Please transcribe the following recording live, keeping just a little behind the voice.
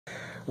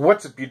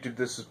What's up YouTube,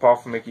 this is Paul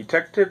from Mickey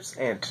Tech Tips,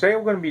 and today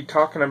we're going to be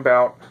talking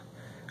about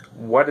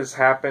what has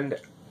happened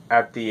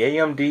at the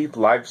AMD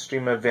live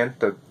stream event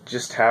that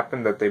just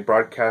happened that they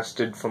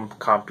broadcasted from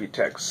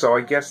Computex. So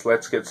I guess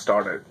let's get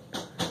started.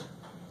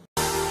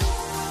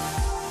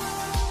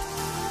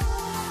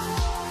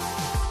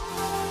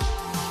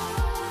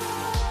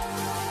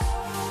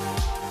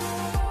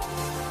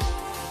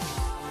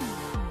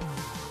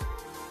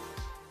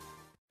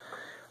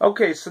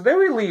 Okay, so they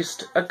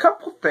released a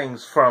couple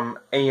things from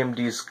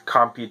AMD's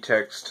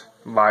Computex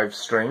live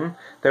stream.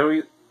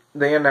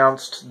 They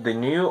announced the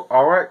new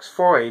RX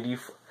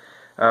 480,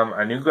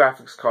 a new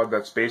graphics card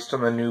that's based on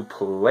the new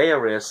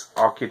Polaris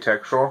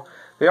architecture.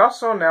 They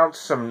also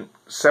announced some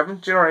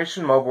 7th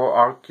generation mobile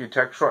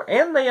architecture,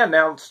 and they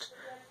announced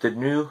the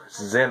new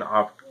Zen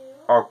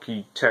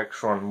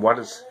architecture and what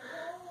has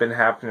been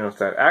happening with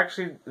that.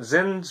 Actually,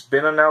 Zen's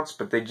been announced,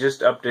 but they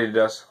just updated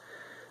us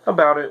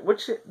about it,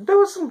 which there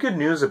was some good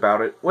news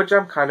about it, which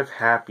I'm kind of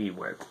happy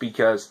with,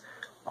 because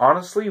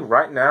honestly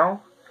right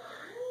now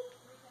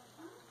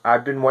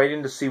I've been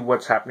waiting to see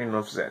what's happening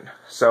with Zen.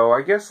 So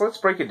I guess let's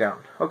break it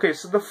down. Okay,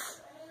 so the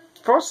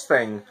first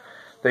thing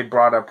they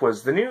brought up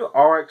was the new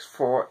RX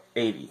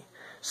 480.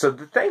 So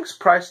the thing's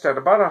priced at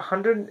about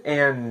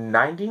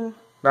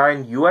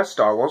 $199 US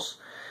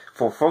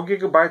for 4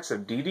 gigabytes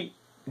of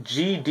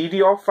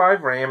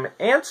GDDR5 RAM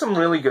and some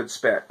really good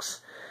specs.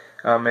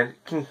 It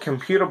can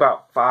compute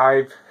about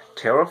 5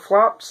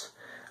 teraflops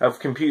of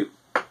compute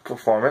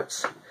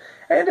performance,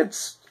 and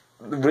it's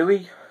a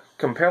really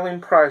compelling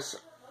price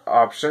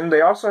option.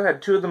 They also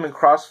had 2 of them in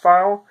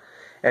crossfire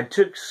and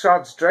took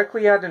shots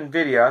directly at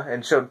NVIDIA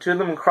and showed 2 of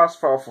them in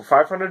crossfire for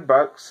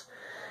 $500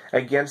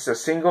 against a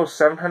single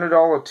 $700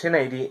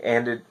 1080,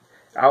 and it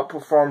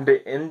outperformed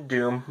it in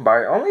Doom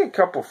by only a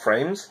couple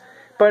frames,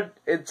 but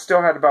it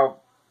still had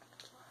about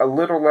a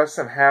little less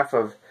than half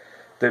of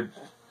the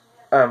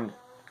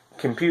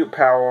compute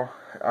power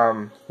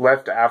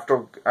left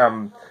after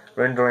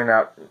rendering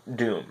out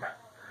Doom.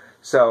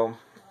 So,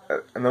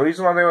 and the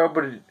reason why they were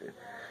able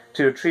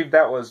to achieve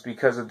that was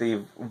because of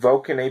the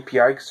Vulkan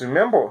API. Because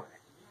remember,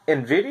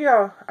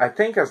 NVIDIA, I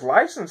think, has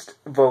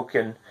licensed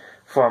Vulkan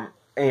from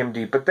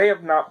AMD, but they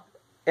have not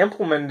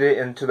implemented it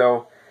into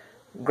their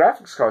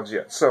graphics cards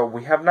yet. So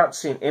we have not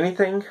seen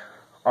anything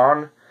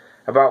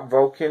about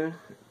Vulkan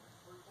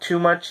too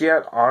much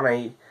yet on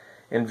a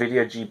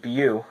NVIDIA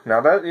GPU.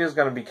 Now that is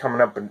going to be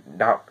coming up, but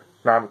not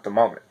at the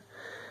moment.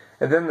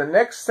 And then the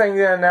next thing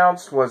they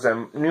announced was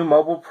a new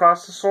mobile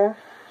processor.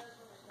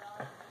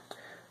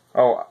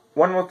 Oh,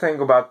 one more thing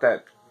about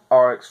that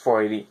RX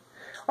 480.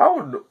 I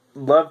would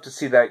love to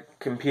see that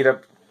compete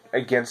up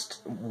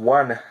against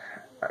one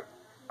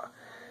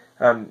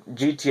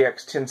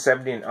GTX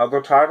 1070 and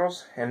other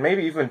titles, and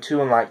maybe even 2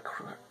 in like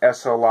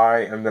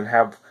SLI, and then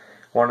have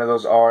one of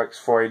those RX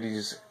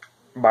 480s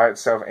by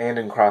itself and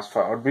in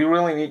crossfire. It would be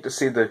really neat to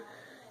see the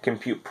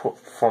compute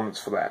performance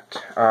for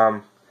that.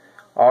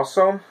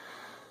 Also,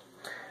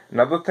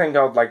 another thing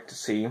I would like to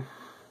see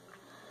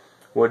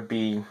would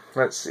be,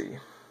 let's see,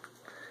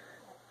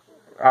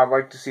 I'd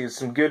like to see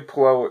some good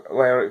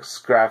Polaris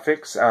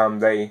graphics.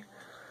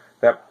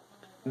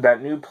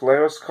 That new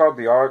Polaris card,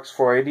 the RX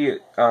 480,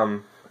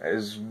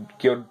 is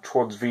geared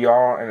towards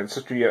VR, and it's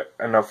such an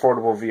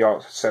affordable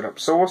VR setup.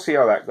 So we'll see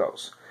how that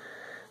goes.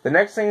 The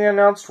next thing they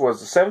announced was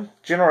the 7th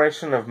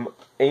generation of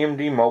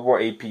AMD mobile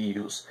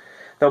APUs.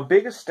 The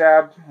biggest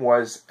stab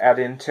was at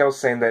Intel,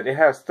 saying that it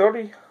has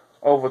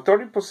over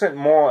 30%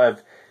 more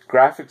of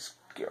graphics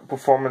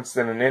performance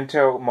than an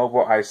Intel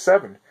mobile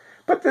i7.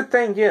 But the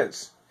thing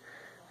is,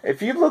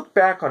 if you look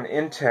back on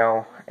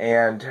Intel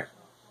and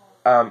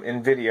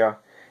NVIDIA,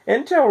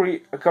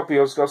 Intel a couple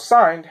years ago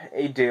signed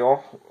a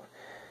deal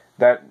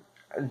that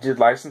did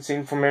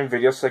licensing from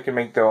NVIDIA so they could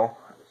make their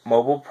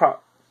mobile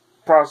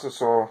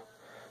processor.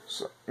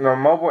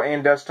 Mobile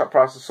and desktop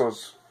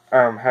processors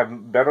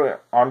have better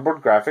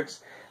onboard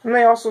graphics, and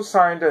they also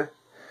signed a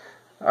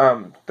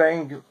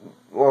thing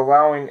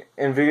allowing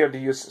NVIDIA to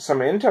use some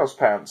of Intel's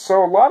patents.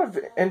 So a lot of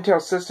Intel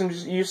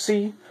systems you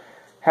see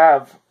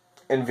have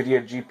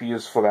NVIDIA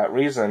GPUs for that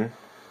reason.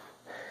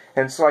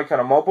 And so like on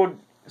a mobile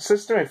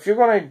system, if you're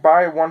going to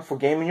buy one for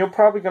gaming, you're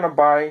probably going to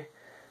buy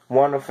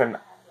one with an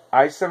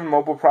i7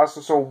 mobile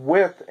processor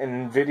with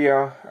an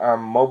NVIDIA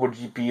mobile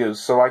GPUs.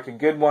 So like a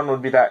good one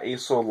would be that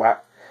Acer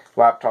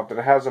laptop that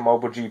has a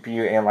mobile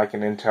GPU and like an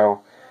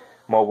Intel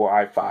mobile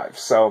i5.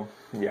 So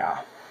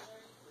yeah,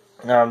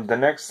 the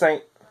next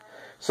thing,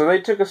 so they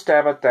took a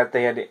stab at that.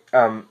 They had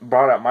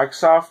brought up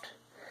Microsoft,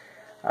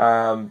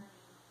 not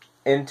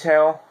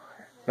Intel,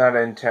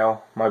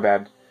 my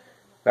bad,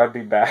 that'd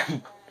be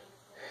bad.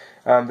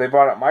 They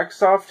brought up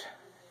Microsoft,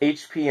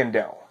 HP, and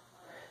Dell.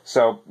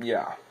 So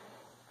yeah,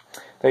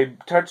 they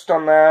touched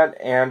on that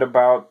and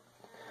about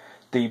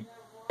the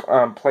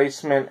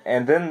placement,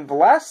 and then the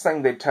last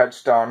thing they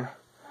touched on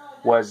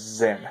was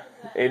Zen.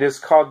 It is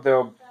called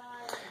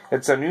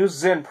it's a new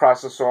Zen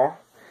processor.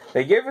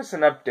 They gave us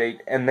an update,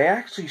 and they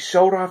actually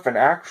showed off an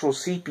actual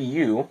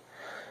CPU.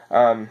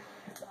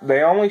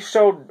 They only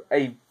showed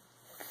a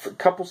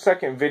couple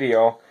second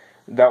video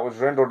that was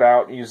rendered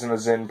out using the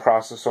Zen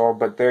processor,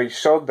 but they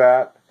showed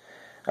that.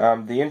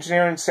 The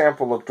engineering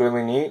sample looked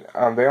really neat.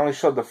 They only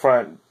showed the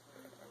front,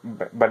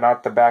 but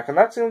not the back, and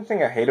that's the only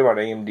thing I hate about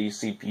AMD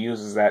CPUs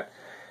is that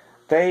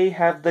they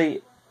have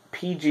the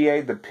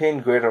PGA, the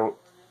pin grid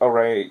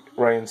array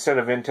instead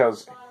of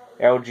Intel's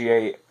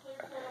LGA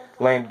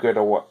land grid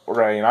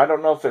array. And I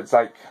don't know if it's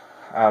like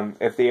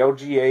if the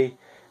LGA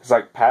is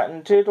like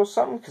patented or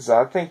something, because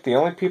I think the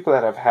only people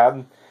that have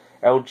had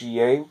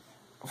LGA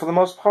for the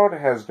most part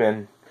has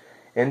been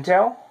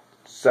Intel.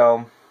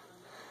 So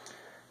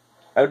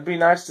it would be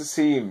nice to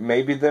see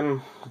maybe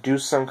them do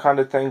some kind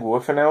of thing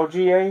with an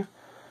LGA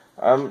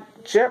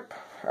chip,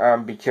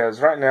 because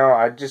right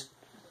now the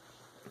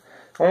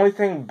only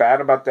thing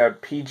bad about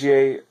that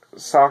PGA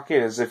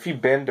socket is if you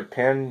bend a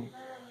pin,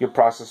 your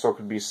processor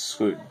could be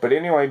screwed. But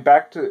anyway,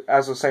 back to,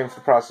 as I was saying, for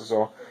the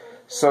processor.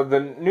 So the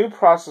new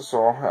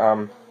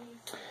processor,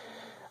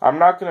 I'm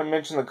not going to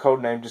mention the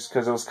code name just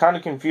because it was kind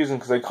of confusing,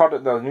 because they called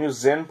it the new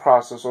Zen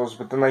processors,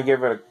 but then they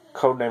gave it a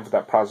code name for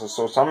that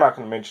processor, so I'm not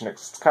going to mention it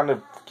because it's kind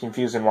of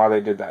confusing why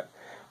they did that.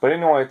 But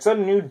anyway, it's a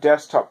new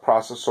desktop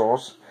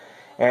processor,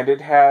 and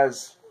it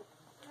has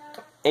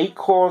 8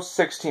 cores,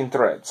 16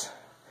 threads.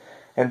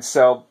 And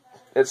so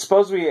it's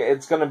going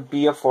to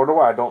be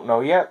affordable. I don't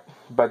know yet,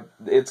 but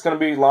it's going to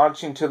be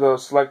launching to the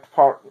select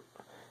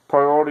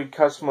priority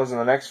customers in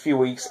the next few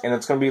weeks, and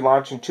it's going to be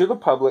launching to the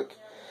public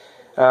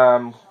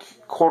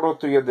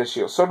Q3 of this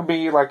year. So it'll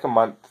be like a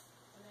month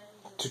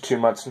to 2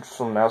 months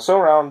from now. So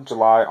around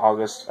July,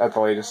 August, at the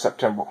latest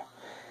September.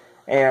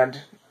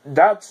 And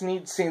that's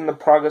neat seeing the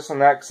progress on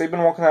that, because they've been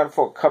working on it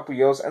for a couple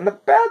years. And the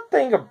bad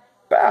thing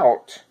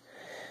about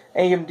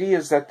AMD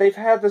is that they've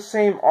had the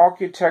same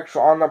architecture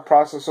on the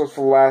processors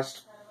for the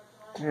last,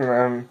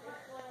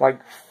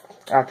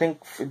 I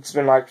think it's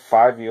been like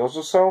 5 years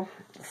or so.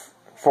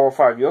 4 or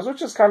 5 years,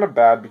 which is kind of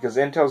bad because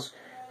Intel's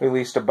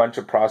released a bunch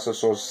of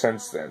processors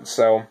since then.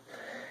 So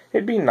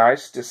it'd be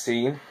nice to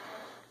see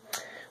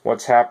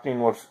what's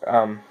happening with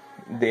the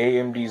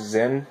AMD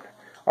Zen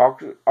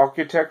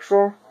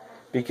architecture,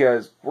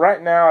 because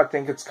right now I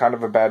think it's kind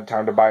of a bad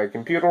time to buy a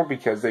computer,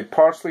 because they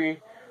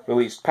partially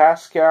released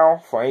Pascal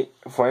for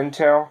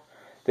Intel.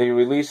 They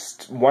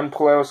released one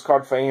Polaris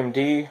card for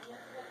AMD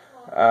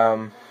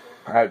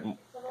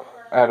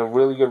at a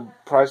really good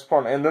price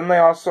point, and then they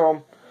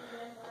also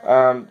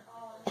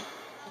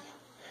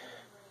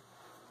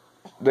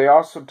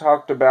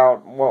talked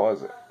about, what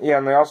was it? Yeah,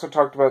 and they also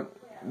talked about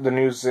the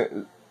new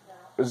Zen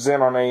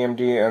on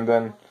AMD, and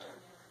then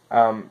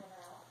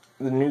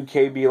the new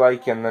KB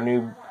Lake and the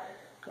new,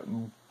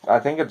 I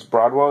think it's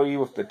Broadwell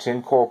with the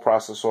 10-core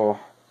processor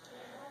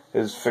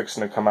is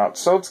fixing to come out.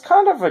 So it's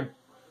kind of a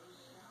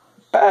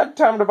bad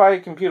time to buy a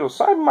computer.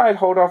 So I might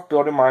hold off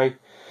building my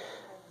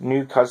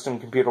new custom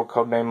computer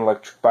codenamed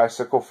Electric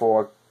Bicycle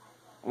for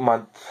a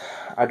month.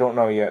 I don't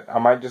know yet. I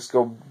might just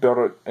go build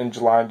it in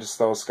July and just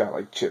throw a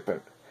Skylake chip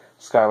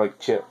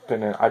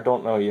in it. I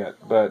don't know yet,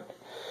 but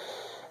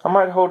I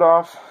might hold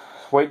off,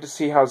 wait to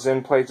see how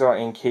Zen plays out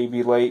in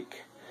KB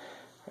Lake.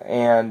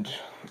 And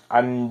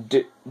I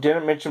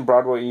didn't mention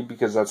Broadway E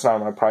because that's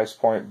not my price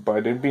point, but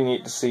it'd be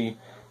neat to see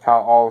how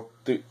all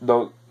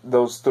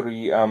those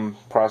three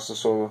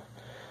processor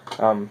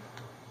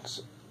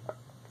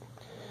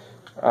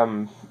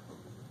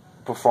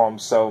perform.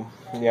 So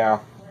yeah,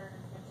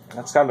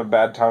 that's kind of a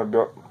bad time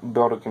to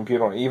build a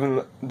computer.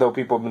 Even though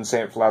people have been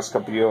saying it for the last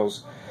couple of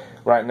years,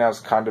 right now is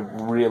kind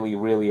of really,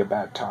 really a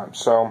bad time.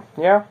 So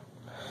yeah,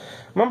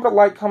 remember to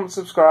like, comment,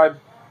 subscribe.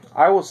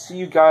 I will see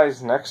you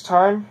guys next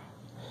time.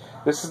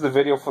 This is the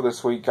video for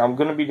this week. I'm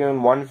going to be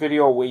doing one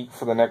video a week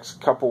for the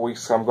next couple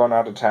weeks. I'm going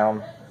out of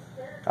town.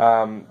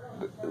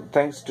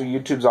 Thanks to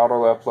YouTube's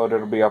auto upload,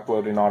 it'll be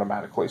uploading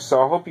automatically.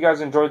 So I hope you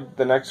guys enjoyed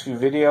the next few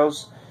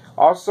videos.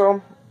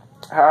 Also,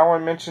 how I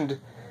mentioned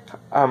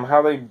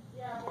how they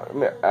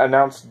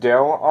announced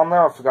Dell on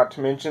there, I forgot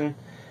to mention.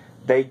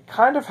 They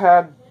kind of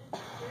had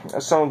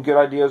some good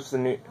ideas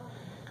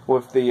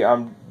with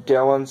the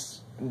Dell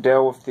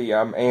with the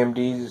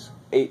AMD's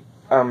 8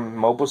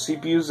 mobile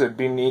CPUs. It'd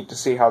be neat to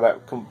see how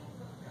that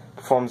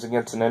performs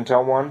against an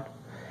Intel one.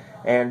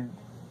 And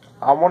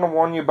I want to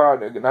warn you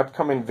about an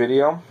upcoming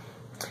video.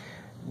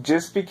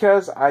 Just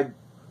because I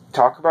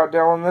talk about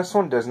Dell in this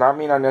one does not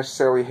mean I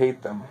necessarily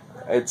hate them.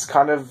 It's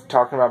kind of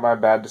talking about my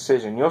bad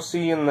decision. You'll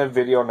see in the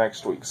video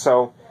next week.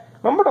 So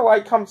remember to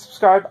like, comment,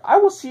 subscribe. I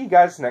will see you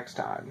guys next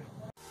time.